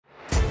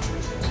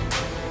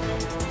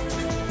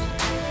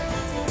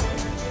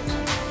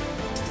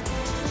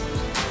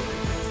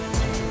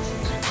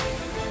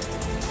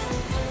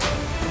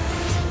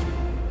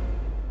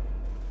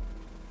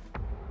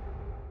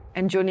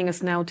And joining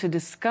us now to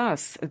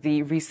discuss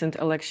the recent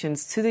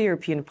elections to the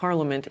European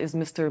Parliament is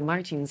Mr.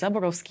 Marcin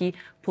Zaborowski,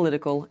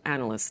 political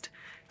analyst.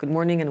 Good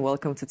morning and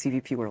welcome to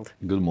TVP World.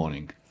 Good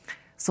morning.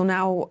 So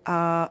now,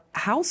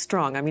 how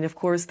strong, I mean, of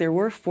course, there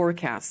were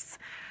forecasts,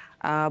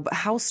 but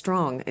how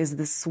strong is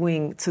the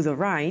swing to the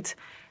right,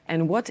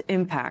 and what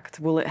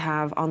impact will it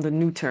have on the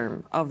new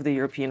term of the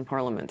European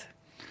Parliament?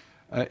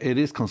 It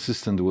is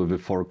consistent with the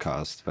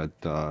forecast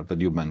that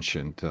you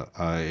mentioned.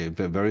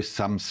 There is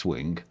some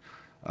swing,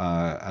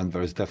 and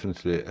there is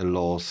definitely a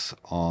loss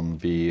on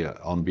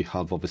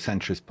behalf of the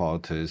centrist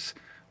parties,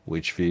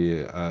 which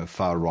the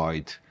far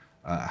right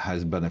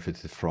has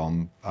benefited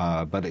from.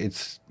 But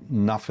it's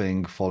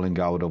nothing falling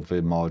out of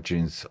the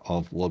margins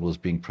of what was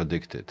being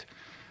predicted.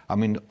 I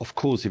mean, of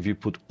course, if you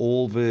put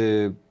all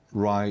the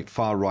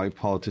far right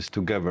parties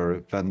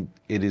together, then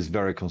it is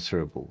very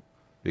considerable,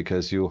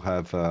 because you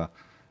have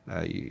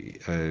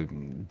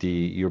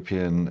the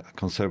European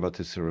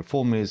Conservatives and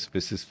Reformists.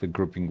 This is the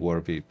grouping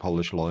where the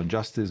Polish Law and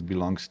Justice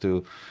belongs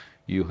to.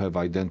 You have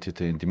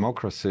Identity and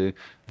Democracy.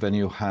 Then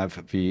you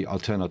have the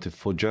Alternative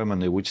for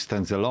Germany, which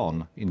stands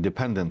alone,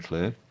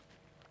 independently.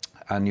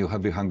 And you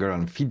have the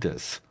Hungarian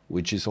Fidesz,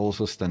 which is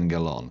also standing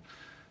alone.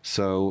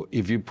 So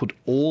if you put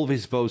all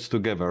these votes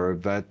together,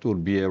 that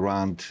would be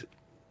around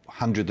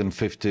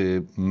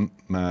 150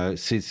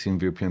 seats in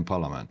the European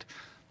Parliament.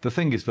 The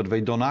thing is that they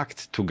don't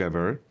act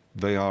together.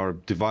 They are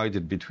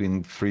divided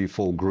between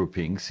 3-4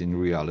 groupings in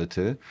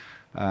reality,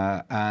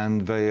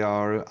 and they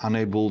are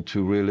unable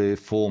to really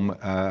form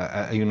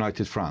a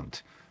united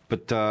front.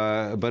 But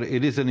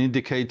it is an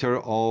indicator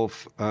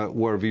of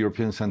where the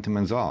European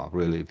sentiments are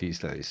really these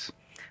days.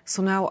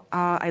 So now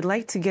I'd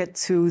like to get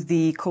to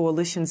the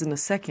coalitions in a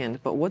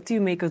second, but what do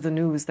you make of the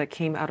news that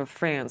came out of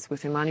France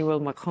with Emmanuel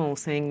Macron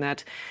saying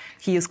that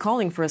he is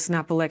calling for a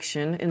snap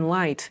election in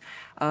light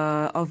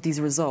of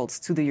these results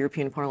to the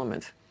European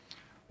Parliament?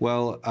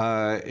 Well,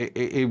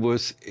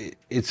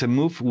 it's a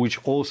move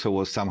which also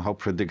was somehow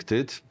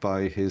predicted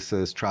by his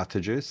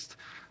strategist.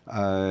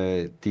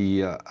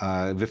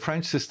 The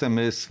French system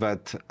is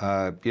that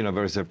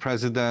there's a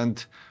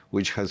president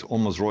which has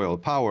almost royal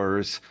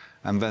powers,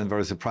 and then there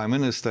is a prime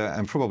minister,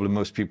 and probably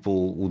most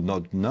people would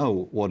not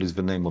know what is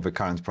the name of the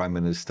current prime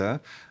minister.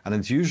 And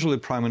it's usually a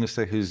prime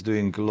minister who's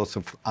doing lots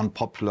of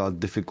unpopular,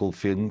 difficult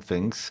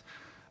things.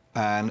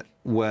 And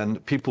when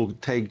people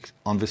take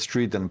on the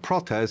street and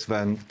protest,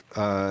 then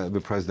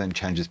the president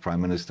changes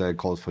prime minister,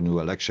 calls for new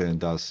election,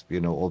 does,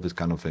 all these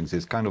kind of things.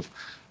 It's kind of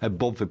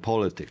above the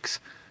politics.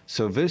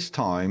 So this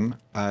time,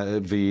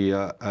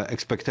 the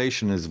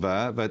expectation is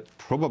there that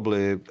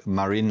probably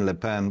Marine Le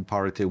Pen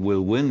party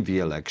will win the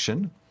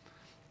election,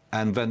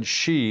 and then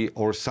she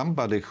or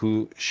somebody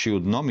who she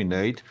would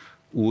nominate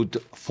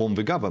would form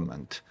the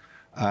government.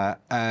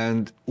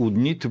 And would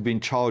need to be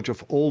in charge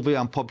of all the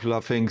unpopular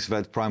things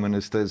that prime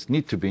ministers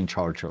need to be in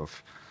charge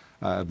of.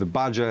 The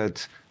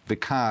budget, the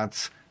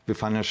cuts, the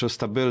financial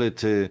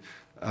stability,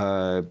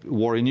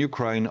 war in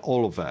Ukraine,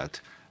 all of that.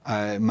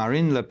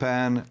 Marine Le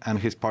Pen and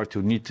his party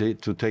need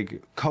to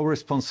take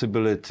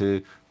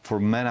co-responsibility for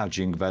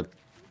managing that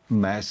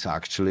mess,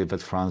 actually,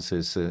 that France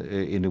is,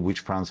 in which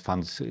France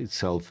finds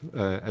itself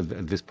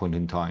at this point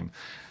in time.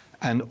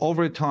 And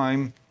over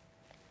time,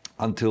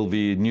 until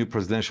the new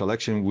presidential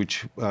election,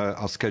 which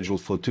are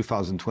scheduled for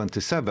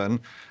 2027,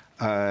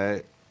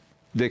 the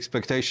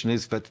expectation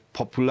is that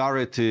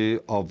popularity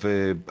of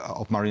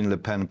Marine Le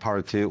Pen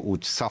party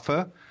would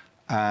suffer,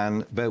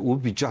 and that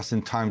would be just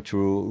in time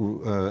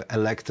to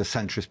elect a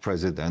centrist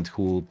president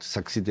who would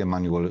succeed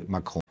Emmanuel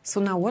Macron. So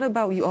now, what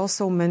about, you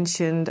also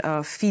mentioned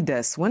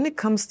Fidesz. When it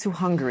comes to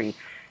Hungary,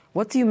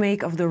 what do you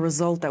make of the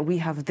result that we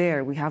have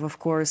there? We have, of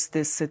course,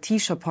 this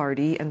Tisza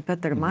party and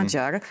Peter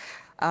Magyar.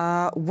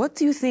 What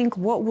do you think,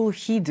 what will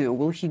he do?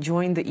 Will he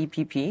join the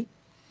EPP?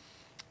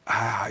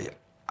 I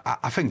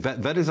think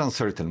that is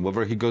uncertain,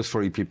 whether he goes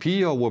for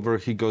EPP or whether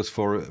he goes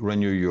for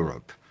Renew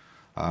Europe.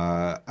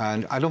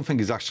 And I don't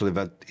think it's actually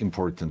that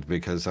important,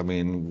 because, I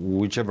mean,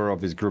 whichever of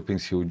his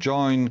groupings he will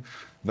join,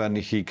 then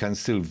he can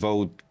still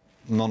vote,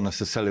 not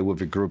necessarily with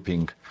the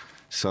grouping.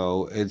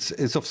 So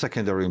it's of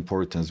secondary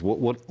importance.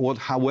 What,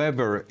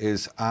 however,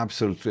 is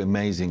absolutely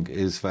amazing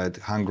is that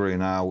Hungary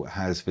now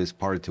has this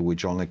party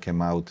which only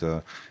came out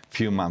a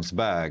few months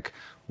back,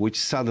 which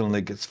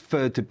suddenly gets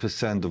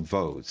 30% of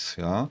votes,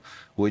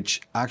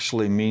 which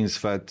actually means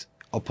that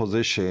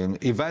opposition,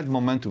 if that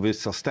momentum is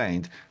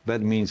sustained, that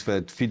means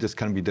that Fidesz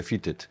can be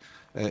defeated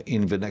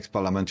in the next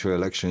parliamentary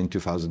election in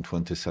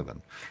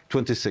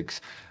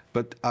 2026.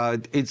 But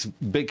it's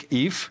big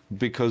if,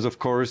 because, of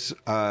course,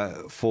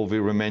 for the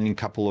remaining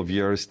couple of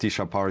years,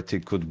 Tisza party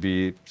could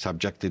be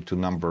subjected to a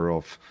number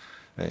of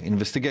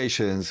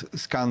investigations,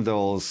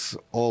 scandals,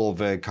 all of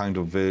the kind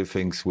of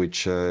things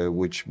which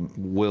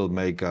will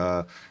make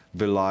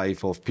the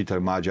life of Peter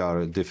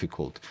Magyar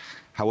difficult.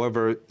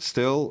 However,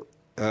 still,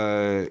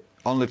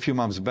 only a few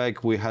months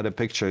back, we had a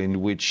picture in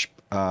which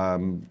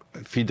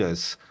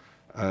Fidesz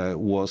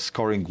was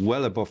scoring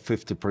well above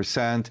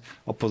 50%.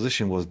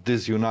 Opposition was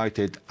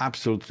disunited,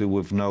 absolutely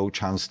with no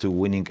chance to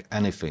winning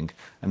anything.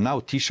 And now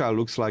Tisza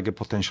looks like a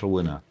potential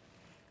winner.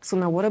 So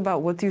now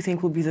what do you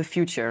think will be the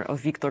future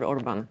of Viktor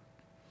Orban?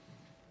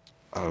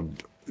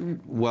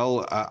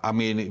 Well, I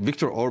mean,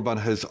 Viktor Orban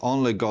has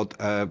only got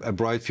a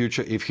bright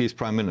future if he's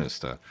prime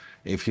minister.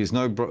 If he's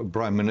not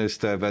prime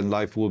minister, then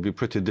life will be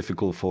pretty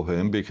difficult for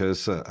him,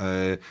 because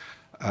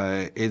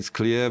it's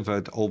clear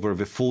that over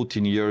the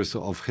 14 years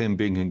of him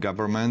being in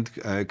government,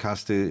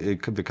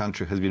 the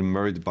country has been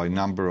marred by a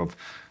number of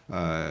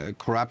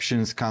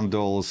corruption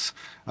scandals.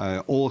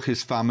 All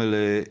his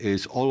family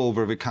is all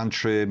over the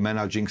country,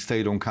 managing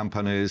state-owned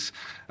companies,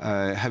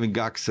 having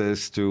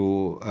access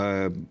to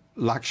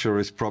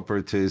luxurious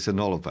properties and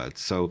all of that.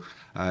 So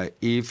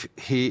if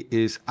he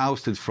is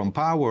ousted from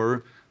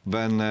power,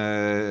 then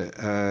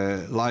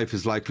life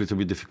is likely to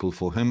be difficult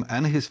for him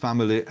and his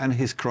family and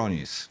his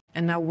cronies.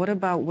 And now what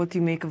do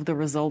you make of the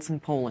results in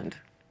Poland?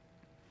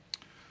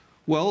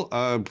 Well,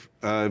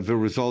 the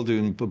result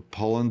in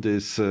Poland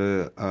is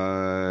a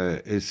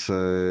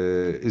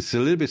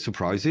little bit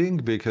surprising,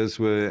 because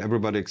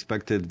everybody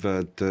expected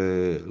that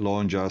Law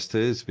and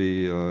Justice,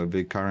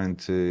 the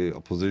current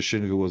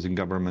opposition who was in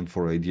government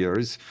for 8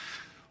 years,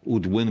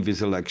 would win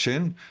this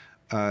election.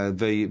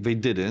 They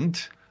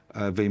didn't.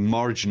 They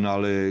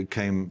marginally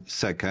came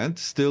second.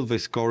 Still, the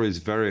score is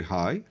very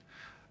high.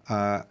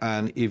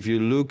 And if you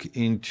look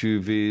into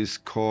the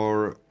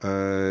score,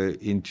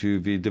 into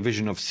the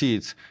division of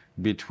seats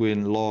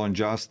between Law and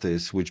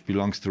Justice, which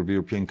belongs to the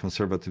European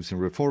Conservatives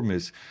and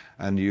Reformists,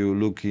 and you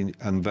look in,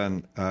 and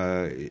then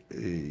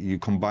you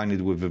combine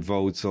it with the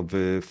votes of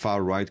the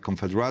far-right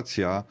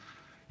Confederacja,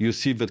 you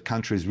see that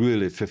country is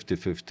really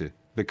 50-50.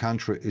 The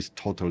country is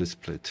totally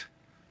split.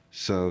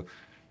 So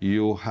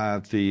you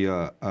have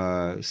the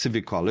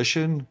Civic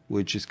Coalition,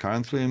 which is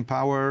currently in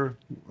power,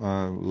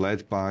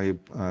 led by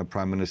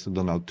Prime Minister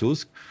Donald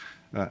Tusk,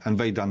 and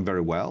they done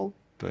very well.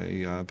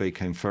 They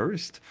came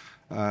first,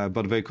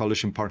 but their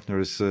coalition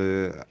partners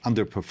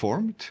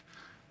underperformed.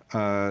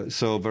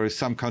 So there is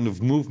some kind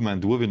of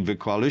movement within the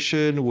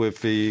coalition,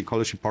 with the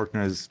coalition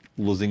partners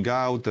losing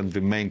out and the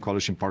main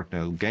coalition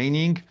partner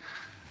gaining.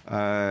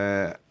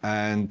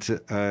 And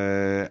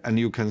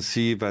you can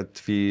see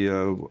that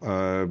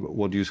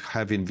what you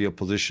have in the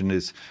opposition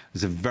is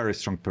a very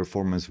strong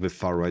performance with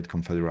far-right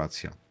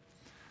Confederacja.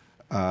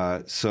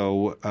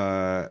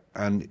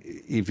 And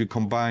if you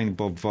combine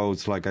both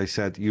votes, like I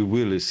said, you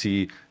really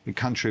see a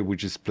country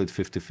which is split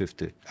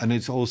 50-50. And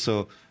it's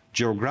also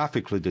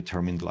geographically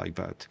determined like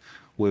that,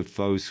 with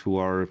those who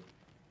are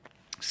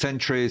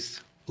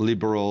centrist,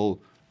 liberal,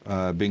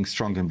 being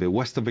strong in the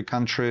west of the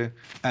country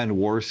and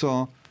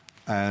Warsaw,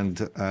 and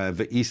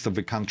the east of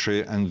the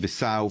country and the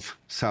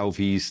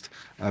southeast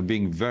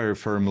being very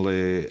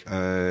firmly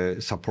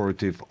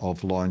supportive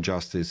of Law and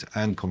Justice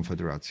and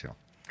Confederacja.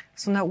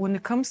 So now, when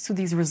it comes to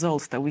these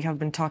results that we have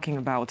been talking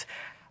about,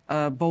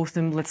 both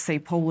in, let's say,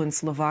 Poland,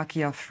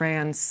 Slovakia,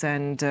 France,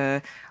 and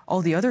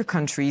all the other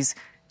countries,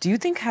 do you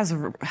think has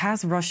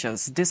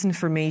Russia's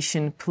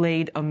disinformation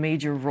played a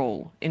major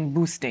role in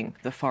boosting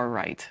the far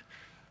right?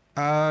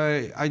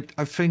 I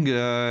think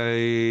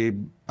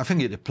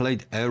it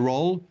played a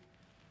role.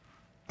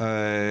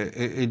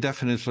 It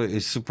definitely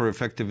is super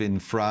effective in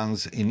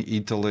France, in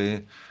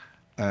Italy.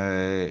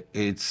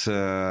 It's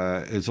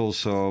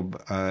also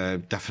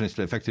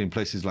definitely effective in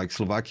places like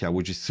Slovakia,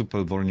 which is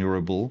super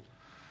vulnerable.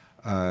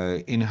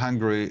 In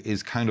Hungary,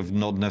 it's kind of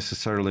not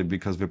necessarily,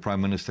 because the prime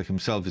minister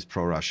himself is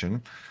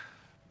pro-Russian.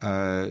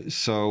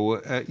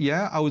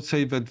 Yeah, I would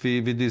say that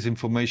the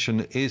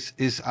disinformation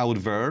is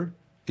out there.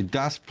 It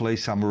does play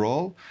some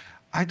role.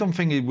 I don't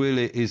think it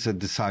really is a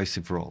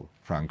decisive role,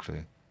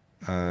 frankly.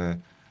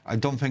 I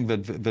don't think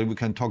that we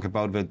can talk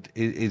about that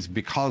it's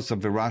because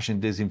of the Russian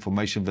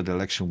disinformation that the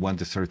election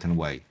went a certain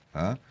way.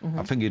 I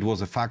think it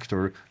was a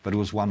factor, but it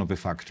was one of the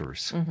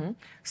factors.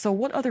 So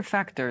what other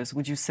factors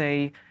would you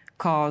say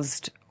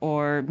caused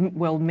or,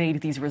 well,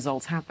 made these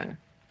results happen?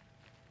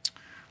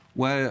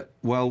 Well,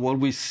 what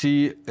we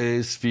see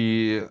is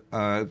the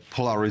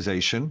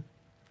polarization.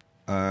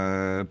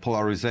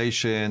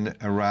 Polarization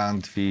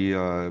around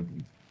the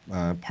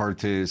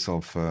parties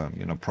of,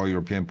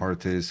 pro-European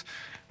parties,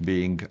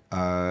 being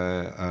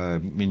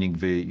meaning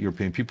the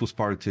European People's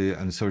Party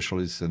and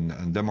Socialists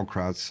and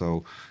Democrats.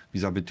 So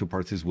these are the two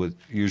parties which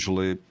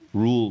usually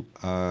rule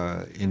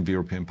in the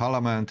European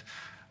Parliament.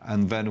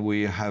 And then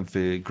we have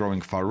the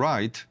growing far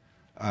right,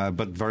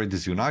 but very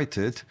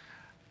disunited.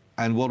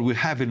 And what we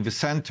have in the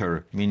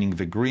center, meaning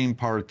the Green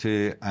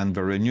Party and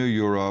the Renew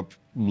Europe,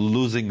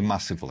 losing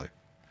massively.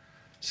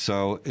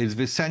 So it's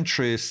the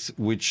centrists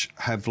which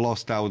have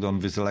lost out on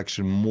this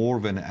election more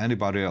than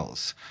anybody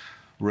else.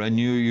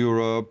 Renew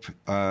Europe,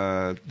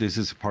 this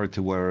is a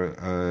party where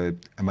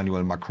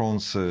Emmanuel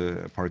Macron's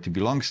party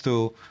belongs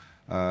to,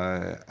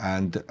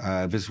 and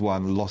this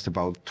one lost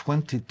about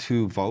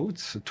 22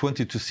 votes,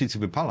 22 seats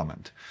in the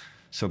parliament.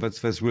 So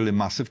that's really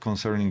massive,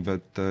 considering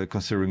that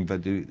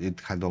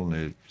it had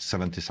only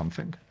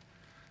 70-something.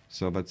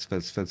 So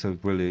that's a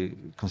really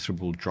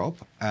considerable drop.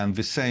 And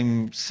the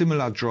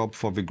similar drop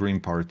for the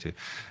Green Party.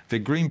 The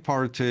Green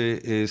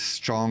Party was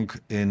strong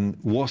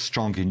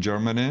in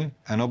Germany,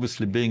 and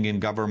obviously being in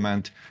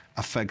government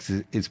affects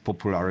its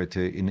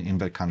popularity in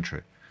the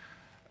country.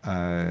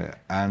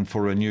 And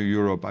for a new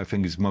Europe, I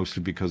think it's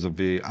mostly because of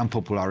the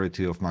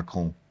unpopularity of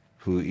Macron,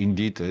 who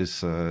indeed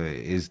is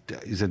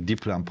a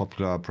deeply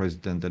unpopular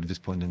president at this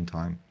point in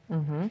time.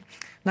 Mm-hmm.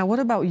 Now, what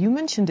about, you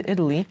mentioned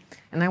Italy,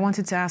 and I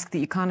wanted to ask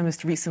The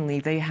Economist recently,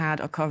 they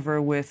had a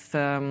cover with,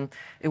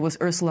 it was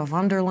Ursula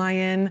von der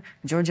Leyen,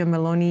 Giorgia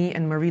Meloni,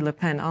 and Marie Le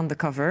Pen on the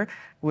cover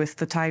with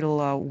the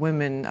title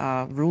Women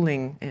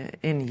Ruling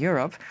in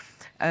Europe.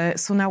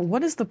 So now,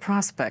 what is the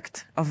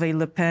prospect of a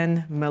Le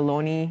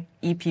Pen-Meloni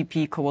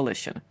EPP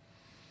coalition?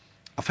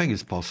 I think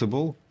it's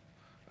possible,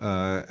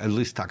 at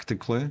least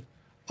tactically,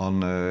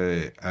 on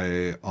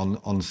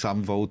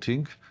some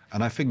voting.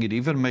 And I think it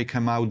even may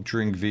come out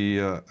during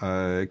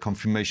the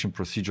confirmation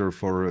procedure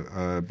for,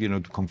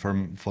 to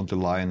confirm von der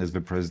Leyen as the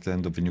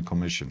president of the new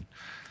commission.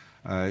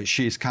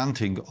 She is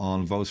counting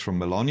on votes from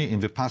Meloni.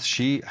 In the past,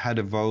 she had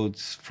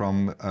votes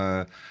from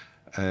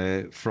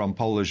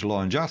Polish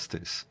Law and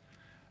Justice,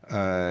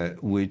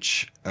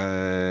 which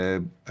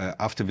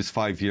after these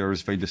 5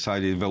 years, they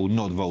decided they would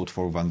not vote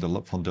for von der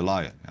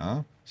Leyen.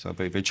 Yeah? So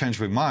they changed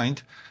their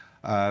mind.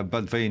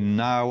 But they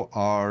now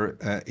are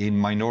in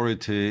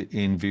minority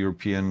in the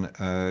European,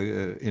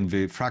 in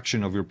the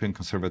fraction of European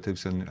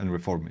conservatives and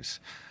reformists.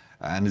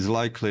 And it's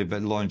likely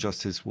that Law and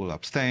Justice will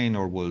abstain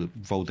or will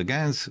vote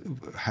against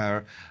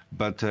her.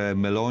 But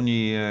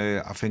Meloni,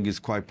 I think it's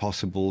quite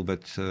possible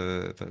that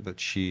that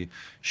she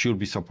should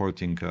be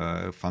supporting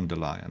von der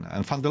Leyen.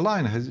 And von der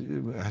Leyen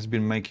has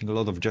been making a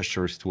lot of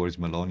gestures towards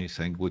Meloni,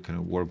 saying we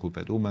can work with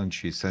that woman.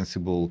 She's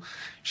sensible.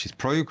 She's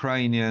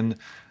pro-Ukrainian.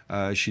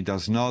 She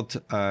does not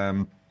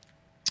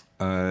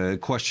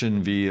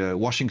question the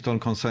Washington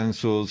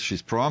consensus.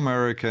 She's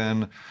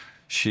pro-American.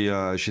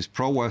 She's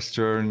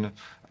pro-Western,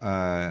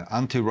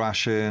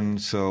 anti-Russian.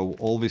 So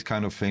all these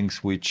kind of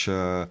things which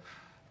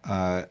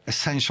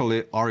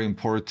essentially are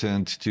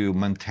important to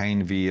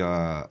maintain the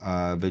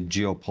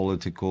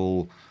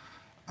geopolitical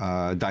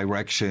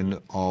direction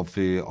of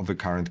the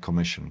current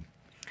Commission.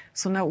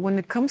 So now, when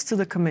it comes to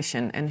the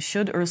Commission, and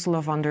should Ursula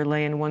von der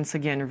Leyen once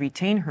again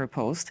retain her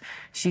post,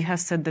 she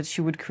has said that she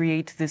would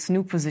create this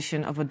new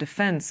position of a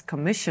defense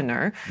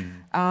commissioner.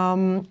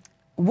 Mm.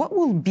 What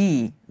will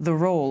be the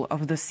role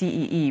of the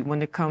CEE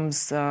when it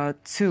comes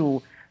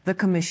to the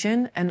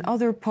Commission and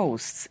other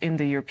posts in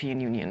the European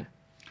Union?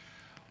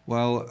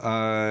 Well,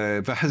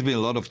 there has been a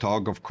lot of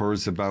talk, of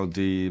course, about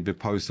the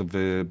post of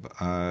the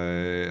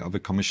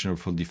Commissioner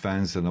for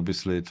Defense, and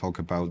obviously talk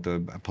about a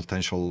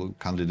potential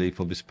candidate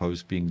for this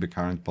post being the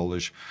current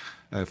Polish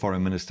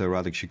Foreign Minister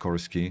Radek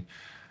Sikorski.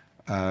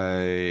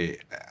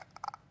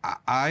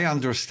 I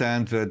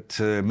understand that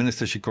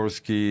Minister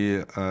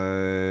Sikorski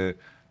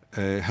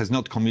has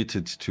not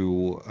committed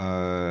to.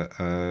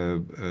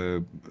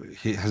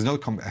 He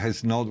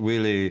has not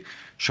really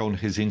shown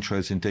his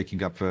interest in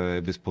taking up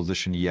this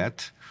position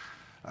yet.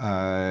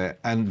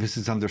 And this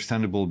is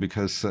understandable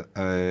because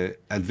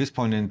at this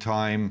point in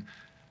time,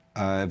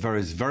 there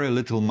is very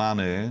little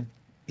money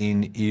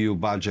in EU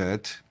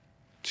budget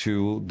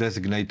to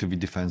designate to the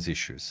defense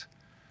issues.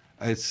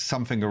 It's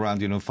something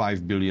around,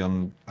 5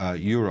 billion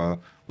euro,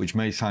 which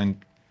may sound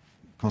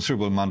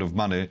considerable amount of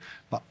money,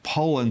 but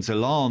Poland's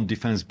alone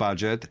defense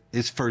budget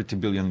is 30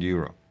 billion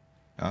euro.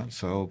 Yeah?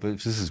 So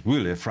this is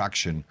really a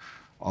fraction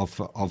of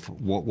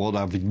what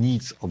are the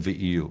needs of the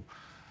EU.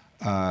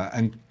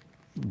 And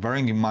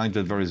bearing in mind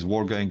that there is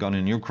war going on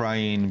in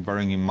Ukraine,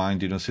 bearing in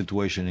mind,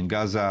 situation in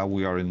Gaza,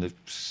 we are in an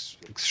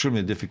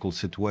extremely difficult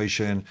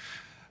situation.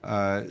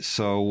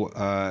 So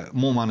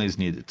more money is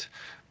needed.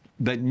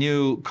 The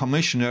new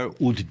commissioner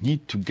would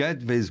need to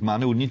get this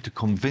money, would need to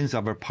convince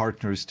other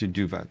partners to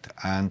do that.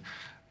 And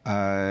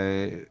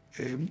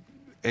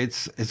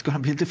it's going to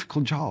be a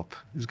difficult job.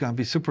 It's going to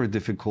be super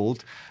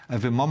difficult.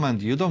 At the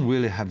moment, you don't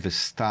really have the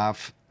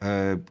staff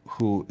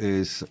who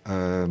is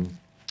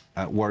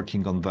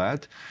working on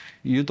that.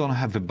 You don't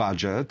have a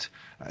budget.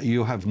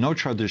 You have no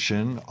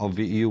tradition of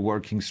the EU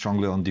working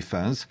strongly on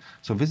defense.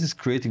 So this is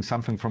creating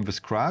something from the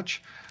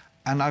scratch.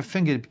 And I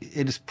think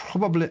it is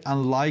probably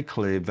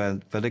unlikely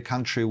that a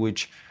country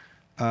which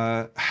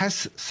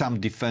has some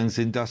defense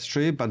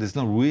industry, but is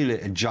not really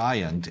a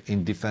giant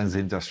in defense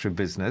industry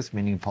business,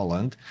 meaning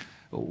Poland,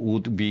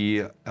 would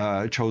be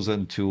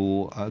chosen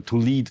to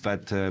lead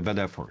that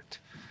effort.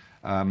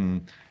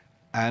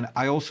 And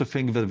I also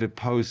think that the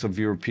post of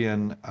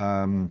European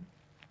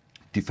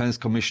Defense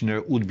Commissioner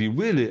would be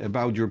really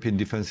about European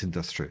defense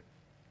industry,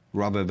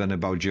 rather than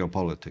about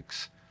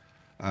geopolitics.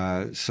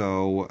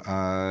 So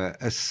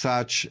as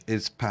such,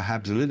 it's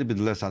perhaps a little bit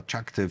less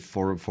attractive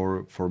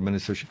for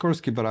Minister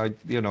Sikorski, but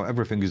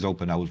everything is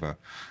open out there.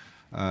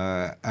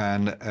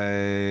 And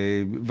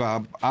there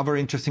are other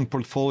interesting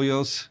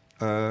portfolios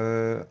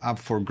up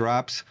for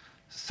grabs,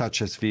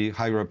 such as the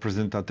High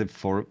Representative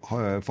for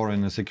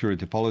Foreign and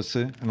Security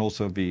Policy, and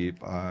also the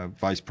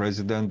Vice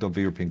President of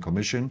the European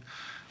Commission,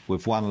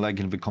 with one leg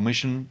in the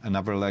commission,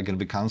 another leg in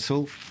the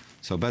council.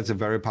 So that's a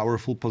very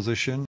powerful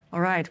position.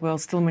 All right. Well,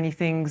 still many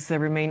things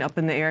remain up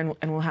in the air,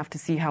 and we'll have to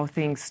see how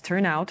things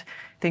turn out.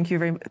 Thank you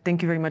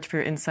very much for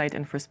your insight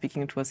and for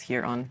speaking to us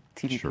here on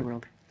TVP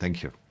World.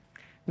 Thank you.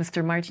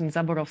 Mr. Marcin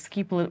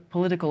Zaborowski,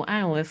 political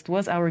analyst,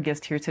 was our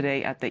guest here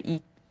today at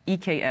the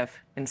EKF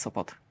in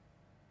Sopot.